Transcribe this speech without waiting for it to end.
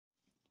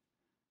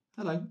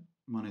Hello,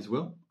 my name's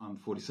Will. I'm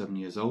 47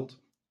 years old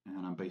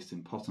and I'm based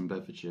in Potton,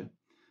 Bedfordshire.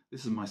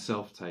 This is my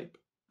self-tape,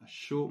 a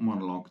short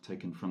monologue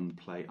taken from the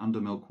play Under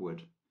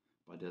Milkwood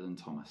by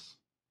Dylan Thomas.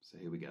 So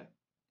here we go.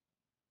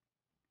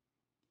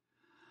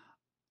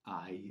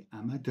 I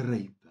am a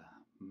draper,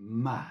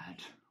 mad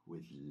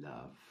with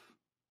love.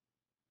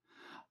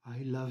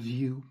 I love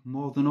you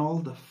more than all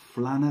the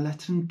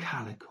flannelette and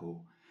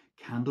calico,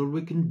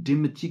 candlewick and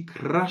dimity,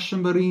 crash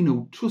and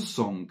merino,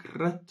 tusson,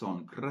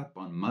 creton,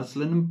 crepon,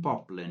 muslin and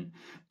poplin,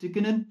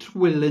 diggin and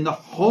twill in the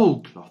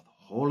whole cloth,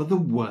 all of the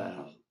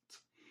world.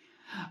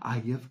 I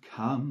have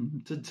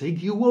come to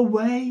take you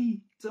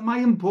away to my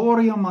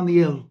emporium on the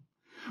hill,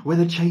 where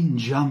the chain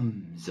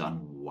jumps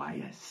on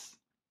wires.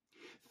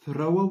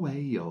 Throw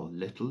away your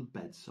little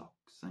bed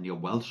socks and your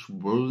Welsh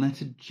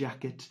wool-netted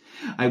jacket.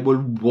 I will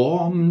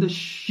warm the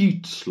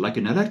sheets like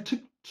an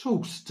electric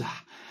toaster.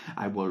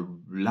 I will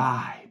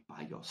lie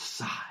by your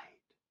side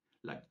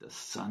like the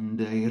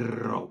Sunday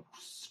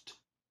roast.